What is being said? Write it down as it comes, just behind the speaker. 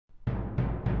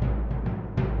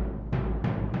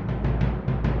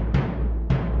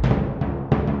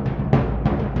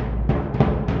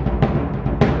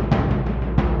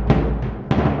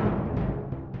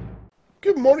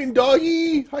morning,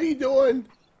 doggy. How you doing?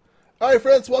 All right,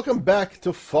 friends, welcome back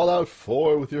to Fallout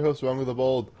 4 with your host, Rongo the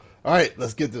Bold. All right,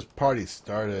 let's get this party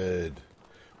started.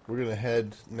 We're going to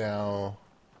head now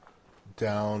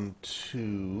down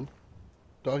to...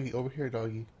 Doggy, over here,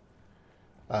 doggy.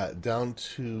 Down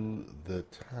to the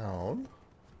town.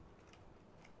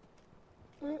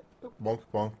 Bonk,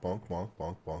 bonk, bonk, bonk,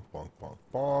 bonk, bonk, bonk, bonk,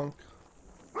 bonk.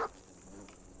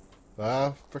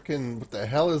 Ah, frickin', what the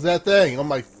hell is that thing? Oh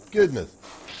my goodness.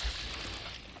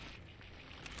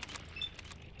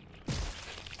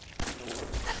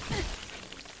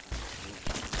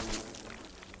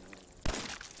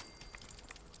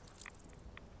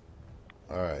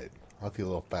 Alright, I'll be a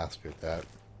little faster at that.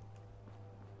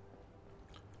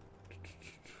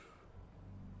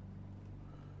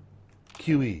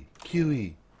 QE,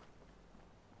 QE.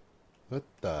 What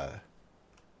the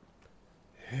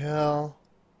hell?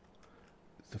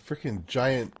 It's a freaking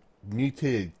giant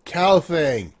mutated cow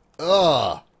thing.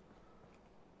 Ugh.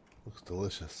 Looks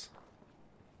delicious.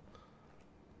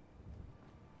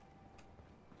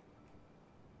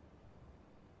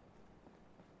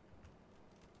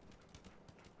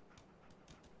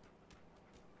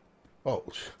 Oh,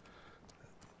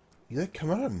 you like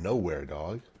come out of nowhere,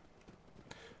 dog.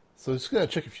 So just gonna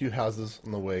check a few houses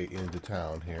on the way into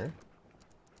town here,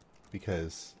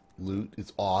 because loot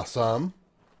is awesome.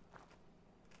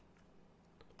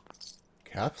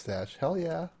 Cap stash, hell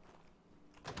yeah.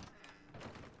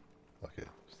 Okay,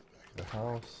 just back of the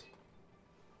house.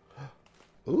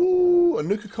 Ooh, a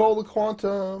Nuka-Cola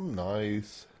Quantum,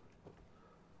 nice.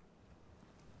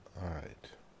 All right.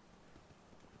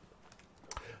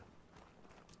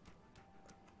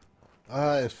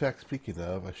 In fact, speaking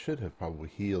of, I should have probably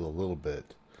healed a little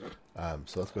bit.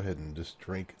 So let's go ahead and just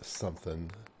drink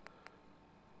something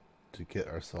to get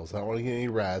ourselves. I don't want to get any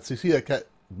rads. So you see that cat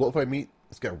blowfly meat?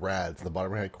 It's got rads in the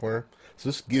bottom right corner. So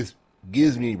this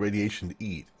gives me radiation to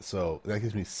eat. So that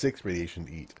gives me 6 radiation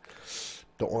to eat.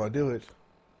 Don't want to do it.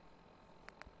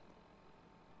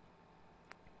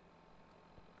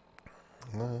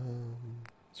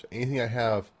 So anything I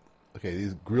have? Okay,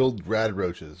 these grilled rad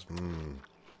roaches.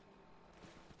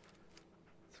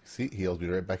 See, heals me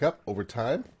right back up over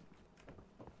time.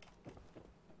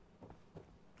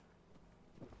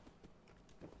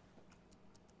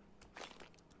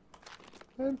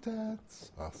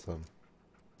 Mentats. Awesome.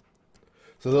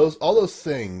 So all those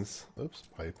things, oops,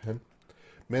 pipe pen.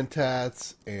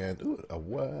 Mentats and ooh, a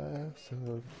what?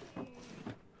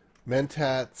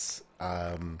 Mentats,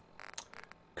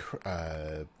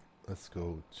 let's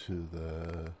go to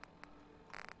the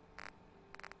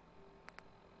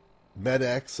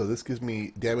Med-X, so this gives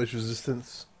me damage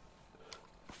resistance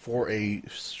for a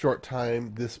short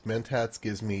time. This Mentats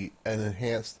gives me an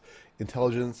enhanced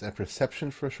intelligence and perception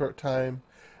for a short time.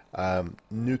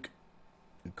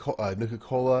 Nuka-Cola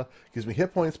gives me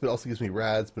hit points, but also gives me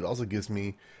rads, but also gives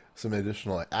me some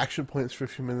additional action points for a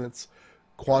few minutes.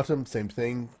 Quantum, same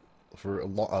thing, for a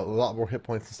lot more hit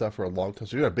points and stuff for a long time.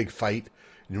 So you're in a big fight,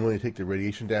 and you only take the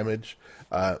radiation damage.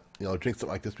 Drink something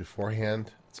like this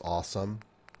beforehand. It's awesome.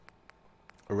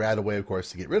 A rad away, of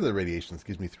course, to get rid of the radiations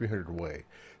gives me 300 away.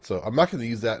 So I'm not going to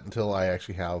use that until I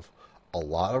actually have a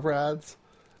lot of rads.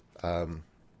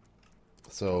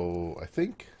 So I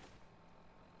think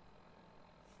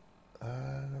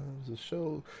the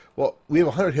show. Well, we have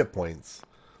 100 hit points,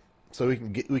 so we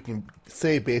can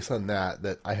say based on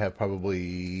that I have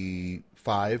probably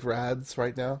 5 rads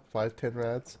right now, 10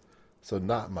 rads. So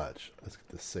not much. Let's get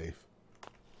this safe.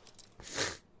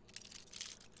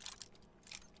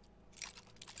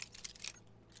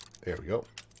 There we go.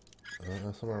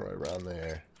 Somewhere right around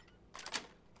there.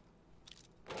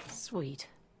 Sweet.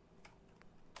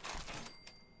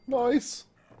 Nice.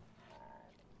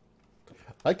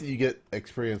 I like that you get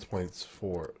experience points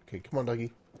for... Okay, come on,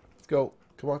 doggy. Let's go.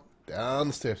 Come on. Down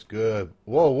the stairs. Good.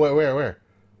 Whoa, where?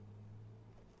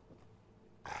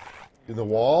 In the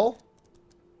wall?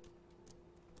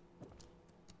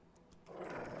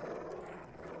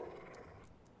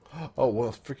 Oh, one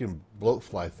of those freaking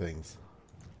bloatfly things.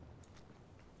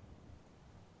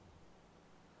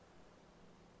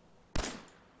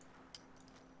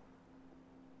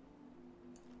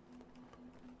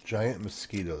 Giant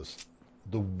mosquitoes.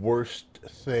 The worst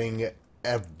thing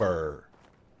ever.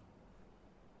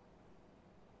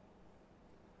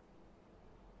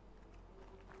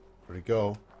 Where'd he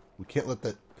go? We can't let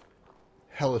that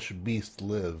hellish beast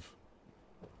live.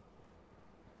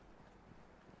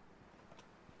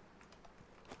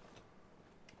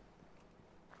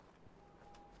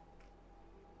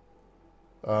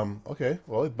 Okay.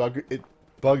 Well, it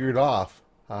buggered off.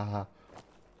 Haha.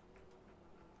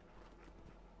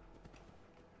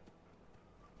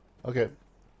 Okay.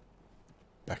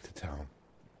 Back to town.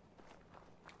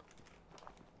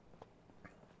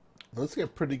 Let's get a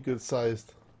pretty good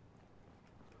sized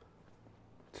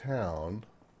town.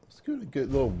 Let's give it a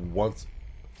good little once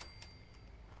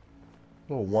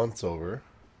over.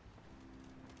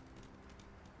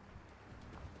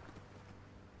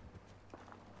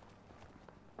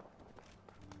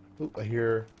 Oop, I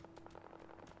hear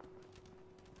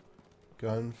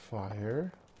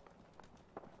gunfire.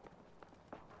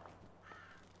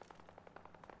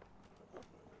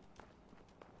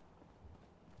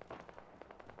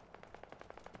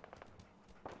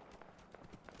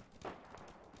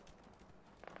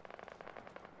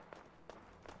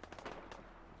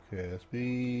 Okay, let's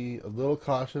be a little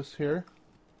cautious here.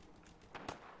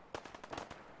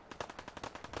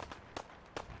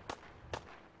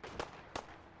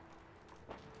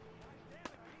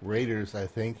 Raiders, I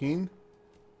thinking.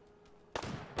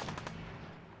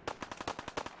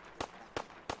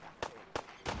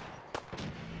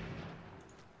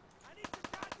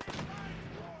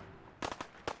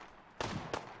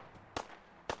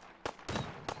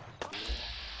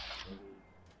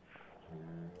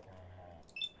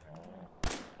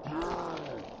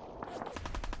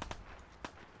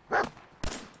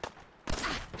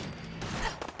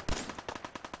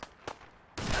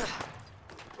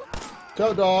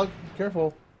 Go, dog.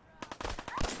 Careful.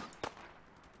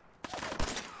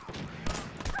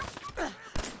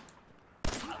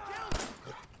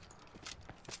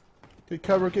 Get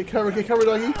cover, get cover, get cover,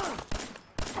 doggy.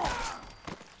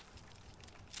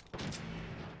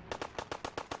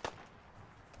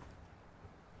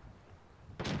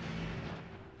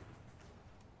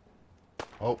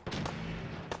 Oh. Is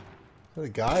that a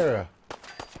guy or a...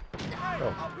 Hey, Oh.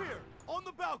 up here, on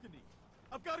the balcony.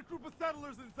 I've got a group of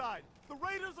settlers inside. The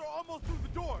raiders are almost through the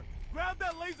door. Grab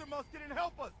that laser musket and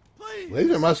help us, please.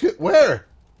 Laser musket? Where?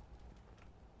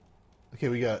 Okay,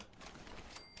 we got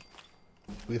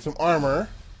some armor.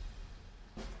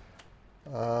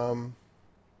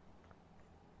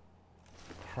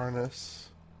 Harness.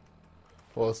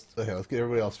 Well, let's get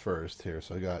everybody else first here.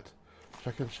 So I got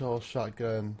shotgun shell,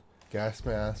 shotgun, gas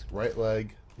mask, right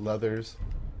leg, leathers.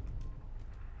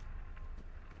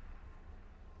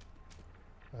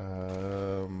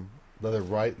 Leather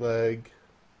right leg,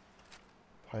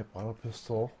 pipe auto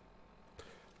pistol.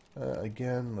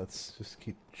 Again, let's just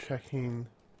keep checking.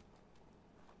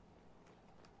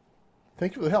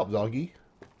 Thank you for the help, doggy.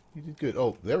 You did good.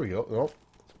 Oh, there we go. Oh,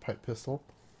 it's a pipe pistol.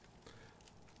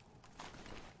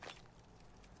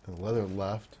 And leather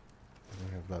left. And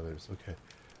we have leathers. Okay.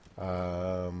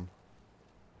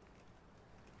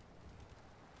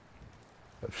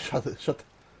 Shut the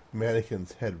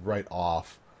mannequin's head right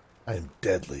off. I am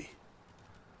deadly.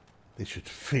 They should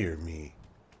fear me.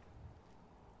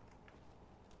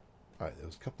 Alright,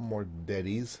 there's a couple more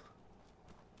deadies.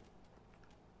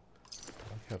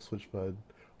 I have switch bud,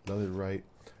 leather right.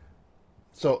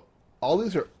 So all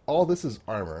this is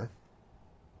armor.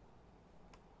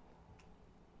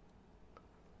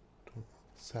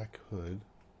 Sack hood.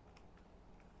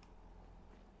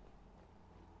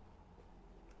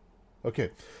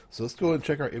 Okay, so let's go and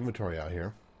check our inventory out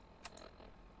here.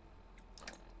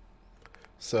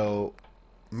 So,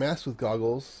 mask with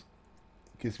goggles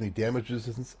gives me damage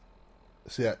resistance.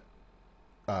 See that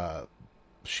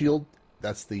shield?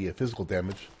 That's the physical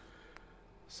damage.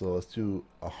 So let's do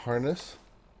a harness.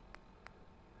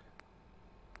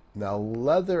 Now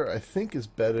leather, I think, is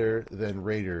better than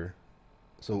Raider.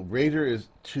 So Raider is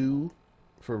 2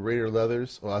 for Raider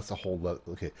leathers. Well, that's a whole leather.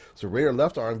 Okay, so Raider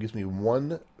left arm gives me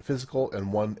 1 physical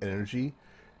and 1 energy,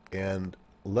 and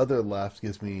leather left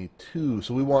gives me 2.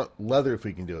 So we want leather if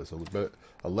we can do it. So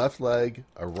a left leg,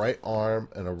 a right arm,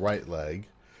 and a right leg.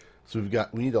 So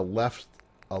we need a left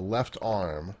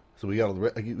arm. So we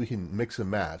can mix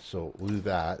and match. So we'll do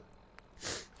that.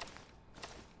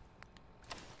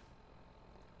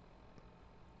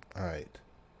 All right.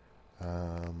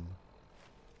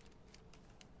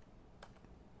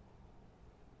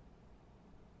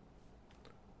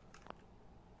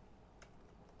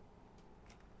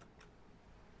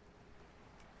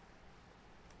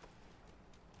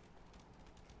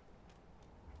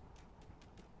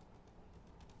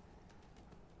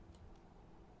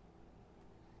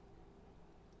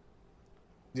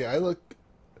 Yeah, I look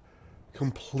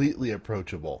completely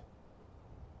approachable.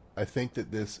 I think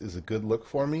that this is a good look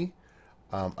for me.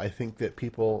 I think that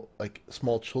people, like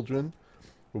small children,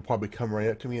 will probably come right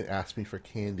up to me and ask me for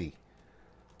candy.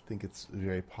 I think it's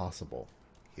very possible.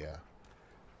 Yeah.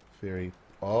 Very...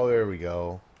 Oh, there we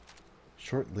go.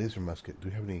 Short laser musket. Do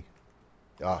we have any...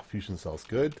 Ah, fusion cells.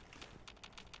 Good.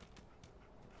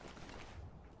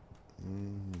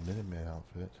 Minuteman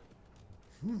outfit.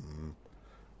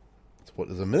 So what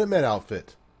is a Minuteman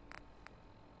outfit?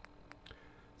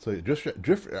 So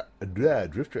Drifter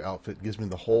outfit gives me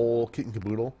the whole kit and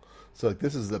caboodle. So like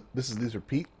these are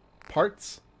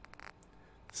parts.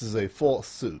 This is a full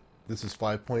suit. This is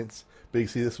 5 points, but you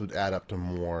see this would add up to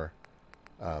more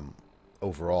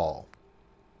overall.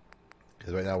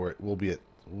 Because right now we'll be at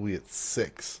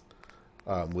 6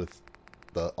 with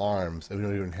the arms, and we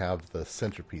don't even have the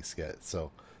centerpiece yet.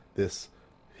 So this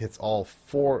hits all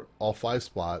 5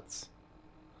 spots.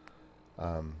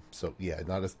 So yeah,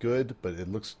 not as good, but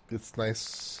it's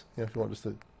nice. You know, if you want just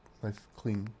a nice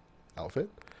clean outfit.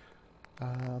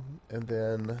 And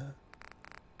then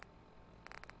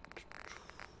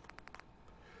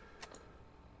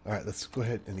all right, let's go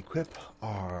ahead and equip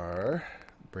our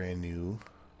brand new,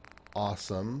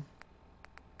 awesome.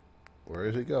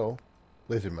 Where does it go?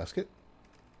 Laser musket.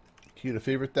 Cue to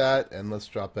favorite that, and let's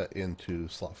drop that into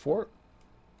slot 4.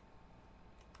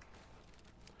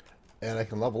 And I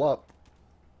can level up.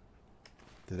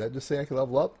 Did I just say I can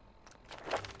level up?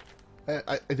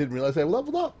 I didn't realize I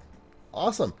leveled up.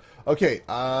 Awesome. Okay.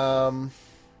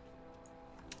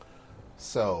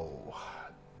 So,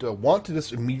 do I want to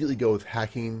just immediately go with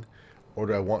hacking, or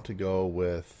do I want to go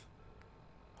with...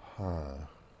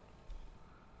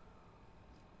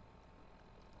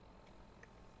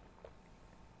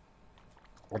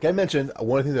 Like I mentioned,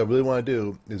 one of the things I really want to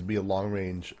do is be a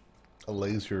long-range, a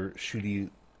laser shooty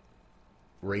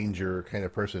ranger kind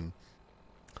of person.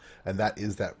 And that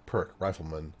is that perk,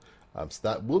 Rifleman. So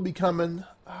that will be coming.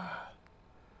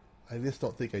 I just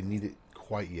don't think I need it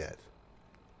quite yet.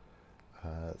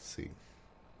 Let's see.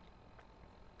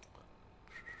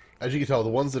 As you can tell, the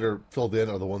ones that are filled in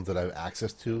are the ones that I have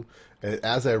access to. And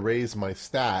as I raise my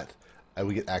stat, I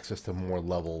would get access to more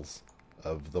levels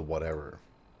of the whatever.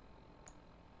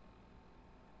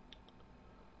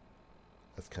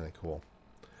 That's kind of cool.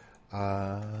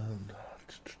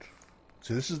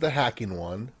 So this is the hacking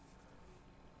one.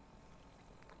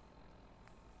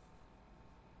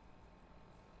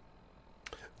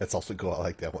 That's also cool. I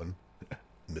like that one,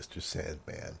 Mr.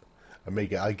 Sandman. I may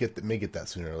get that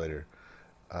sooner or later.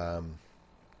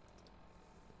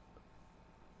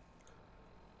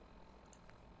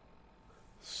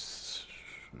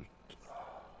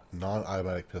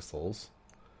 Non-automatic pistols.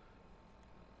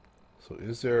 So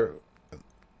is there an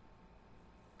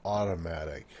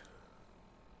automatic?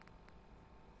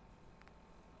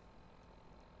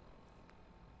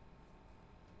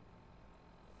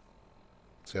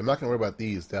 See, I'm not going to worry about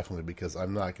these, definitely, because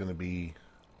I'm not going to be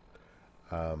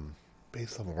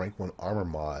base level rank 1 armor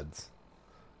mods.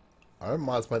 Armor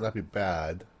mods might not be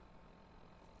bad.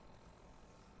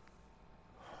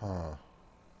 Huh.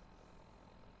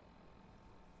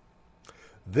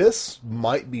 This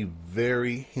might be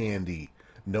very handy,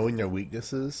 knowing your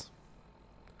weaknesses.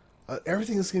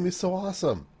 Everything is going to be so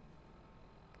awesome.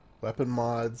 Weapon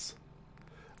mods.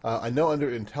 I know under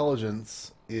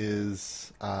intelligence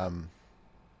is...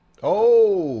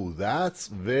 oh, that's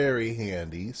very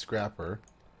handy. Scrapper.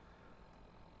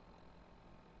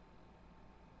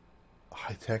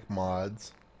 High-tech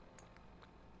mods.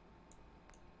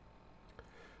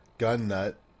 Gun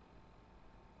nut.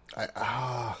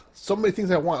 So many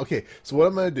things I want. Okay, so what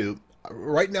I'm going to do,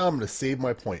 right now I'm going to save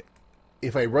my point.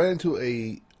 If I run into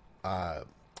a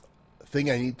thing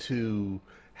I need to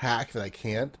hack that I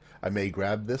can't, I may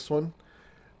grab this one.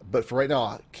 But for right now,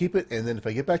 I'll keep it, and then if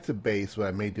I get back to base, what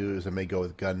I may do is I may go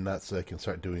with gun nuts so I can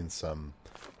start doing some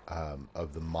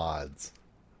of the mods.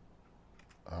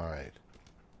 Alright.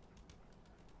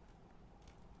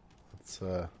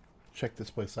 Let's check this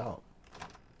place out.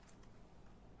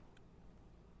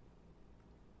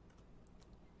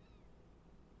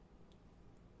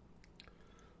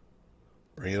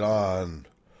 Bring it on.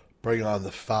 Bring on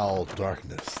the foul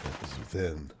darkness that is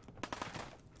within.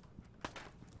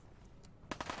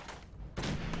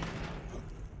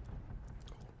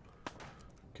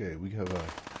 Okay, we have a...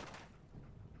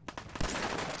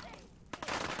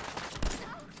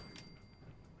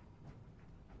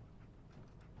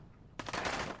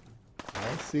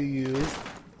 I see you.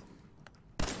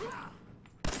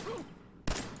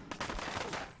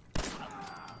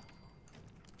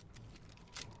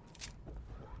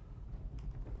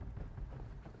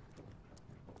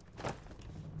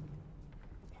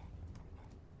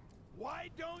 Why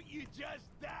don't you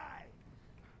just die?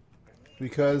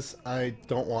 Because I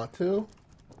don't want to.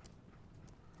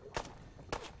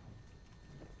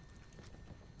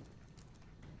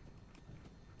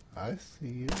 I see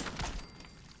you.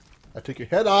 I took your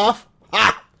head off.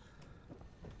 Ha!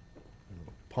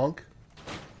 Punk.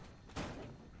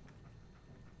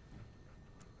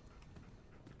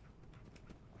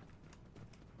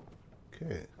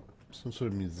 Okay, some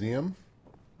sort of museum.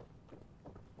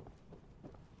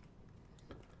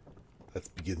 Let's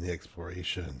begin the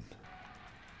exploration.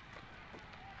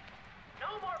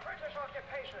 No more British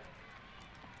occupation.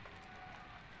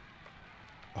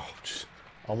 Oh, just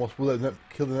almost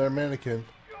killed another mannequin.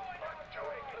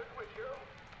 With you.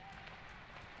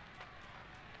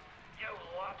 You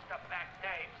lobster-backed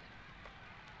knaves.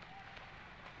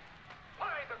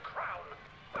 Buy the crown.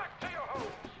 Back to your homes.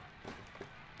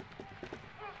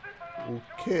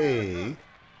 Okay.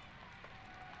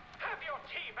 Have your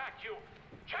tea back, you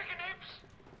chicken apes.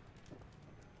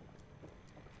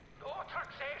 No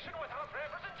taxation without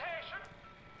representation.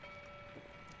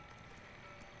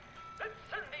 Let's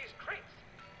send these crates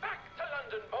back to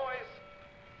London, boys.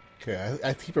 Okay,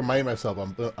 I keep reminding myself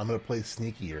I'm gonna play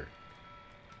sneakier.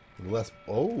 Less.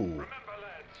 Oh, Remember,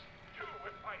 lads, two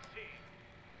if I see.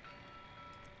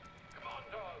 Come on,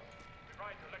 Dawes. We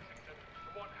ride to Lexington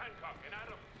to warn Hancock and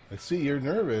Adams. I see you're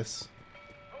nervous.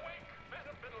 Awake, men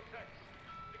of Middlesex.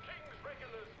 The King's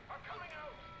regulars are coming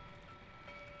out.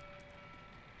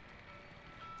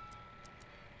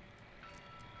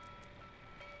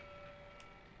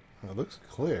 It looks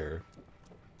clear.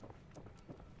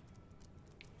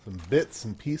 Some bits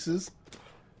and pieces.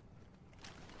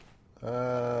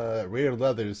 Rare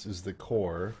leathers is the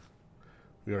core.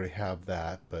 We already have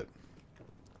that, but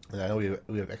I know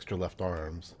we have extra left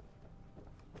arms.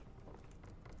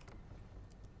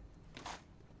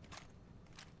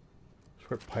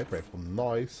 Short pipe rifle,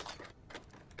 nice.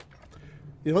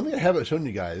 You know, one thing I haven't shown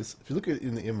you guys, if you look at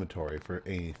in the inventory for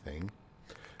anything,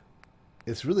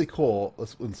 it's really cool.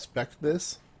 Let's inspect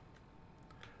this.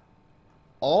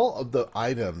 All of the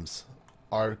items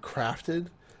are crafted,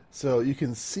 so you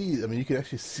can see, I mean, you can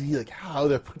actually see like how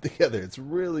they're put together. It's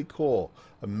really cool.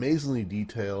 Amazingly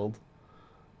detailed.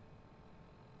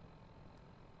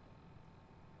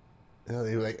 You know,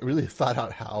 they like really thought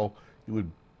out how you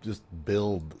would just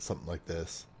build something like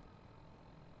this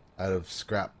out of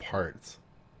scrap parts.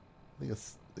 I think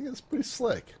it's pretty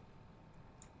slick.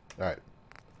 All right.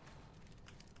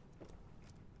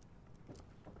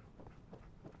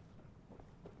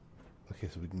 Okay,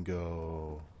 so we can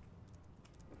go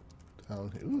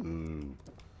down here. Ooh.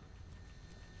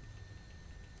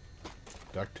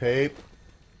 Duct tape.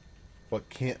 What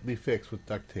can't be fixed with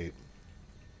duct tape?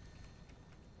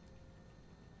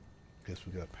 Guess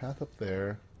we got a path up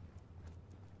there.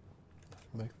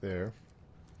 Nothing back there.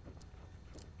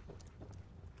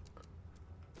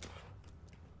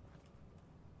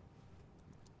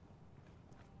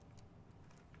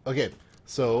 Okay,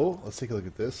 so let's take a look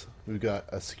at this. We've got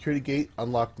a security gate,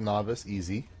 unlocked novice,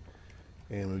 easy.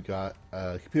 And we've got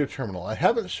a computer terminal. I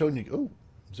haven't shown you... Oh,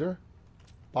 is there a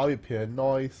bobby pin?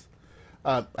 Nice.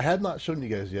 I have not shown you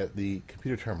guys yet the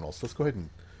computer terminal, so let's go ahead and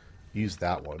use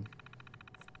that one.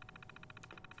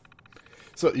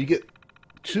 So you get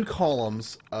two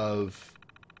columns of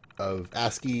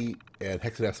ASCII and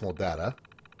hexadecimal data.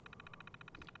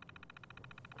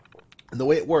 And the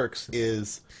way it works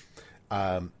is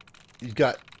you've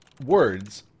got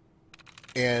words,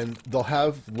 and they'll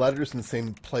have letters in the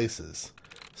same places.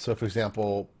 So, for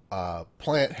example,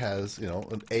 plant has, you know,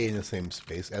 an A in the same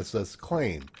space, as does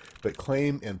claim. But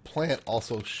claim and plant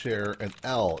also share an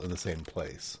L in the same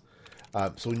place.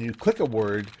 So when you click a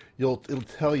word, it'll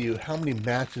tell you how many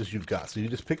matches you've got. So you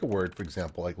just pick a word, for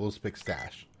example, like we'll just pick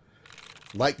stash.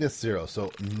 Likeness 0. So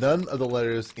none of the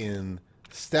letters in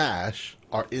stash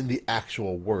are in the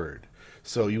actual word.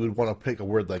 So you would want to pick a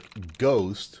word like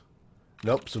ghost.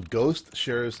 Nope. So ghost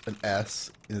shares an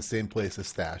S in the same place as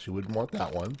stash. You wouldn't want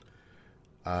that one.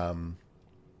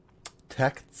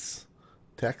 Texts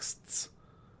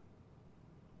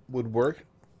would work.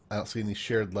 I don't see any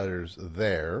shared letters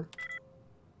there.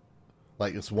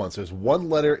 Like this one. So there's one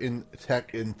letter in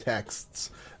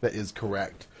texts that is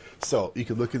correct. So you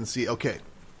can look and see, okay,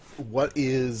 what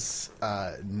is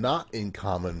not in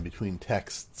common between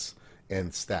texts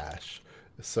and stash?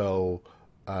 So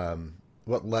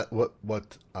what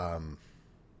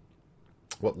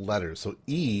letters? So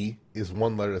E is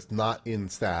one letter that's not in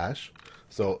stash.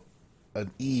 So an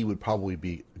E would probably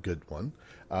be a good one.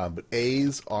 But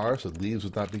A's are, so leaves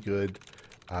would not be good.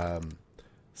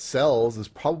 Cells is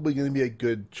probably going to be a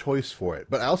good choice for it.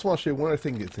 But I also want to show you one other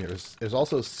thing that's here. There's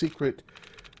also secret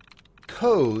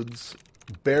codes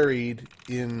buried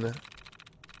in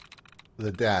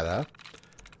the data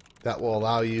that will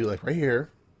allow you, like right here,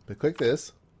 if I click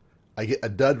this, I get a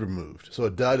dud removed. So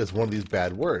a dud is one of these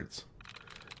bad words.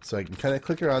 So I can kind of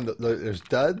click around. There's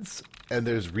duds and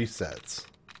there's resets.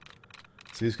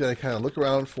 So he's going to kind of look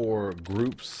around for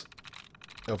groups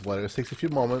of letters. Takes a few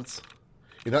moments.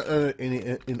 You're not under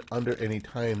under any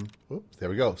time. Oops, there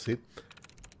we go. See,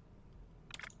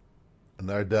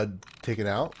 another dud taken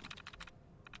out.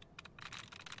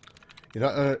 You're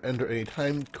not under any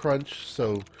time crunch,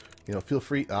 so feel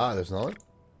free. Ah, there's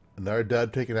another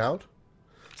dud taken out.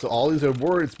 So all these are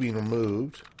words being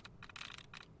removed.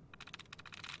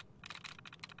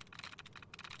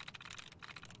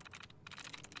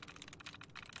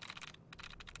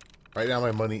 Right now,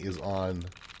 my money is on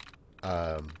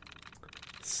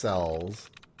cells.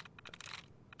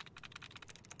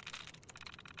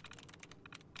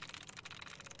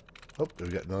 Oh, we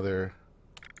got another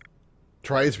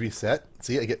tries reset.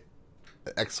 See, I get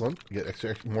excellent. I get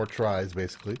extra more tries,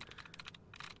 basically.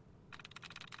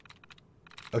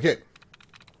 Okay,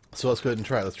 so let's go ahead and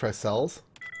try it. Let's try cells.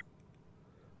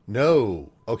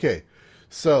 No. Okay,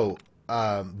 so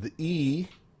the E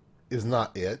is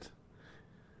not it.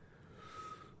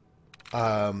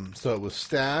 So it was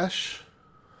stash.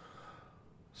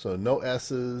 So no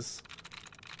S's.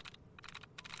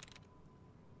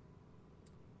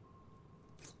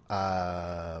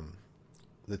 The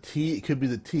T, it could be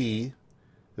the T.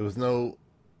 There's no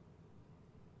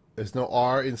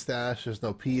R in stash. There's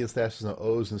no P in stash. There's no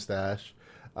O's in stash.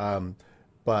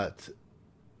 But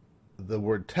the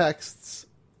word texts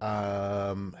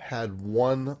had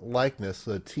one likeness,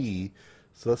 the T.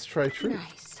 So let's try true.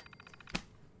 Nice.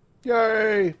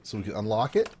 Yay! So we can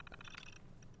unlock it,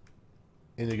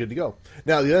 and you're good to go.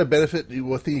 Now, the other benefit,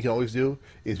 one thing you can always do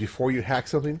is before you hack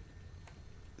something,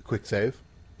 quick save.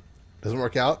 Doesn't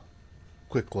work out,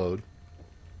 quick load.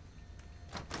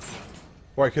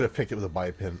 Or I could have picked it with a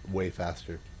buy pin way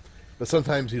faster. But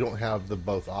sometimes you don't have the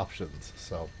both options,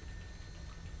 so.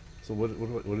 So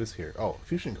what is here? Oh,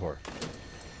 fusion core.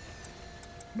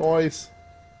 Noise!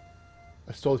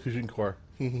 I stole the fusion core.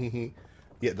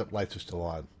 Yeah, the lights are still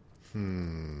on.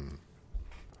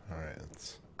 Alright,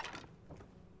 let's...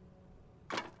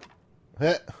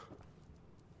 Hit!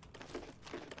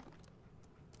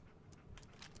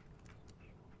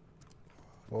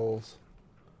 Balls.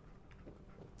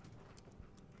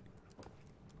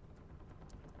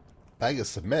 Bag of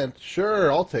cement?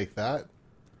 Sure, I'll take that.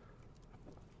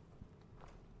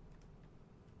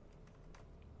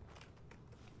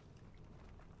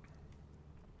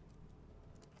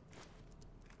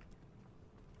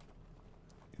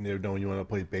 You never know when you want to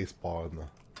play baseball in the...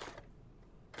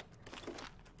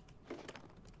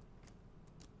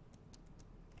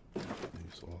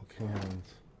 Use all cans.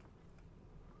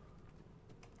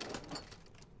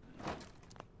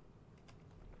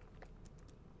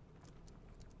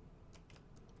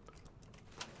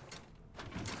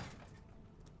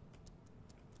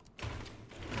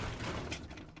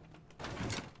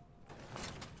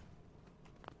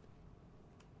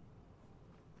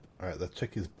 Alright, let's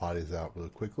check these bodies out really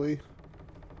quickly. Is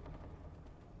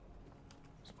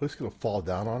this place gonna fall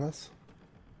down on us?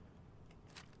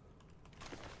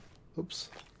 Oops.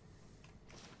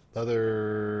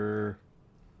 Leather.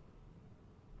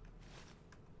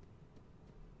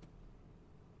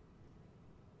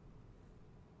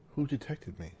 Who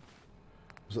detected me?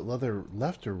 Was it leather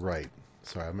left or right?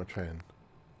 Sorry, I'm gonna try and...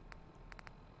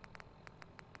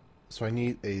 So I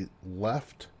need a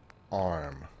left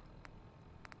arm.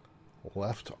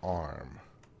 Left arm.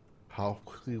 How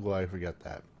quickly will I forget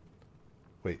that?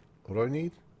 Wait, what do I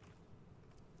need?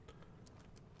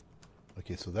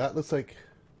 Okay, so that looks like...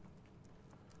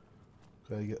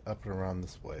 Gotta get up and around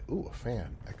this way. Ooh, a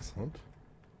fan. Excellent.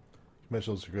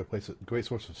 Dimensionals are a great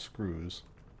source of screws.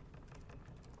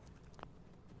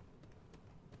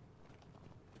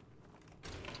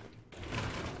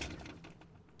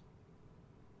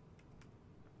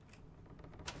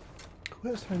 Who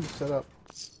has time to set up?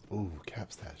 Ooh,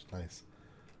 cap stash, nice.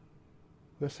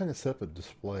 Who has time to set up a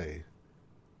display?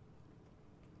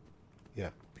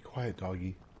 Yeah, be quiet,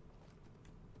 doggy.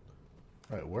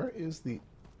 Alright, where is the...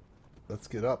 Let's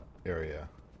get up area?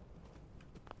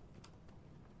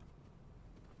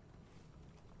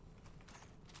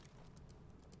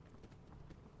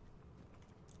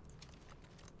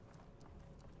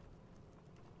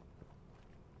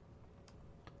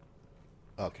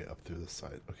 Okay, up through this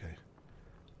side, okay.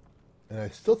 And I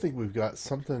still think we've got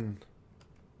something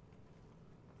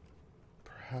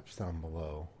perhaps down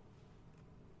below.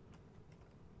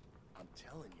 I'm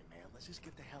telling you, man, let's just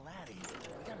get the hell out of here.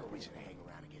 We got no reason to hang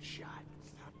around and get shot.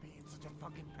 Stop being such a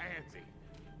fucking pansy.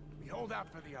 We hold out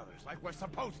for the others like we're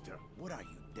supposed to. What are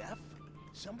you, deaf?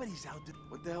 Somebody's out there.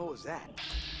 What the hell was that?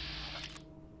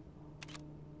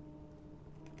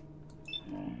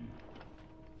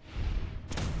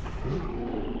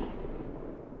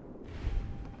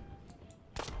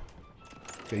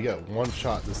 Okay, you got one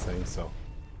shot this thing, so...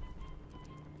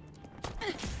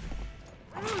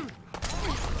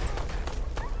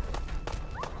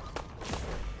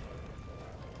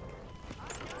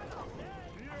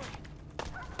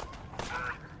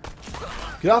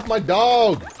 Get off my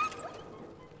dog!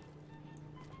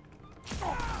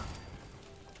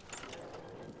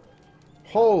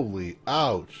 Holy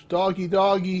ouch. Doggy,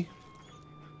 doggy.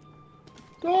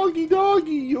 Doggy,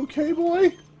 doggy. You okay,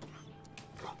 boy?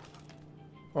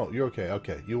 Oh, you're okay.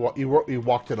 Okay. You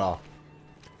walked it off.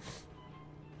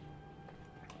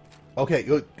 Okay,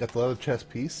 good. Got the leather chest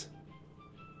piece.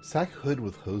 Sack hood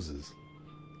with hoses.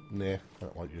 Nah, I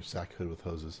don't want your sack hood with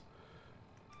hoses.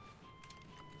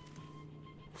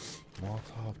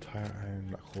 Molotov, tire iron,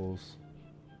 knuckles.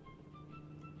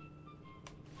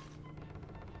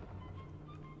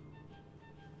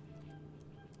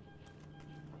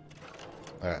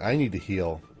 Alright, I need to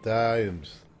heal. I am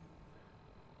just...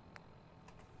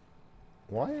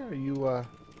 Why are you,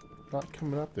 not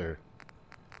coming up there?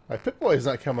 My Pip-Boy is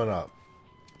not coming up.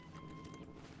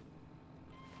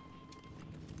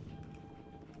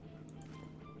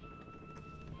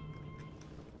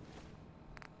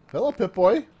 Hello,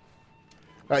 Pip-Boy.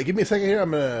 Alright, give me a second here.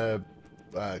 I'm gonna,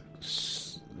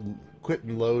 quit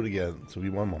and load again. So be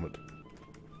one moment.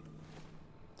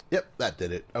 Yep, that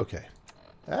did it. Okay.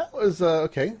 That was,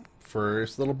 okay.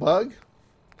 First little bug.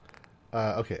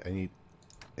 Okay, I need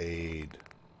aid.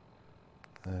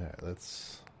 Alright,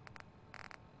 let's...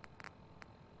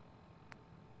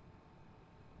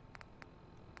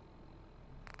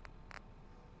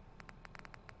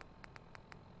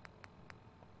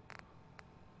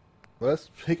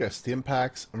 Let's take our stim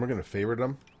packs and we're going to favorite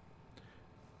them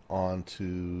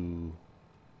onto...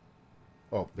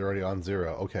 Oh, they're already on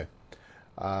 0. Okay.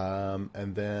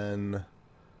 And then...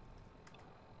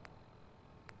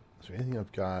 Is there anything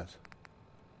I've got?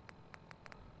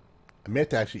 I may have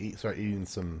to actually start eating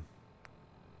some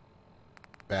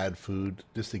bad food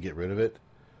just to get rid of it.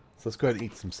 So let's go ahead and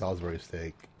eat some Salisbury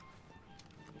steak.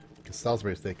 Because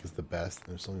Salisbury steak is the best.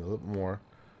 There's only a little more.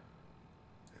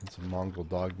 And some Mongol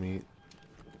dog meat.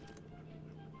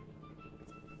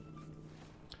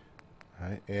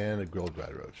 Alright, and a grilled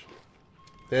red roach.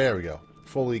 There we go.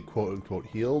 Fully quote-unquote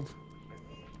healed.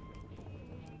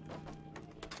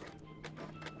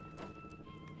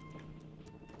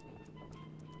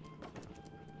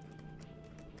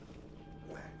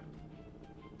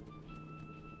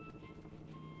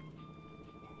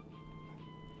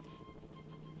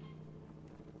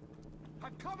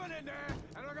 I'm coming in there,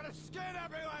 and I'm gonna skin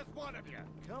every last one of you.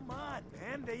 Come on,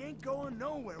 man. They ain't going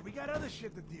nowhere. We got other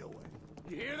shit to deal with.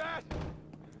 You hear that?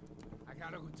 I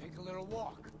gotta go take a little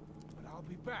walk, but I'll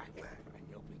be back, and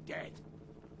you'll be dead.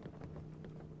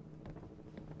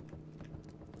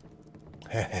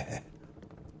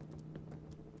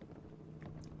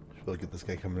 Should really get this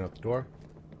guy coming out the door.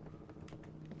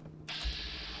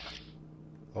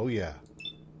 Oh yeah.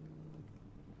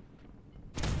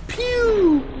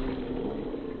 Pew!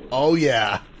 Oh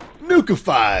yeah.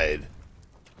 Nukified!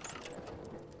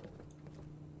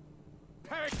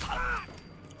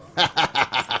 Come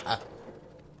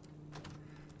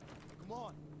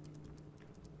on.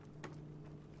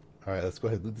 Alright, let's go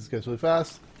ahead and loot these guys really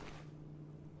fast.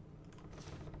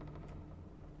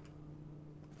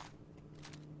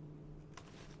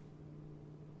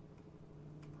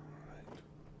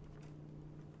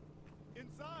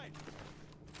 Inside.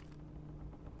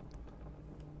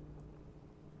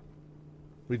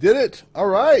 We did it!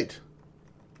 Alright!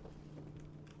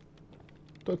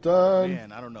 Dun-dun.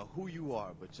 Man, I don't know who you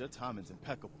are, but your timing's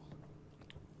impeccable.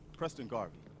 Preston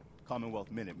Garvey,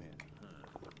 Commonwealth Minuteman.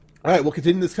 Alright, we'll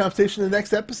continue this conversation in the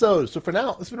next episode. So for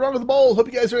now, it's been Rongo the Bold. Hope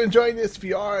you guys are enjoying this. If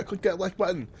you are, click that like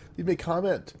button. Leave me a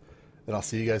comment. And I'll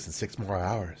see you guys in 6 more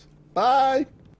hours. Bye!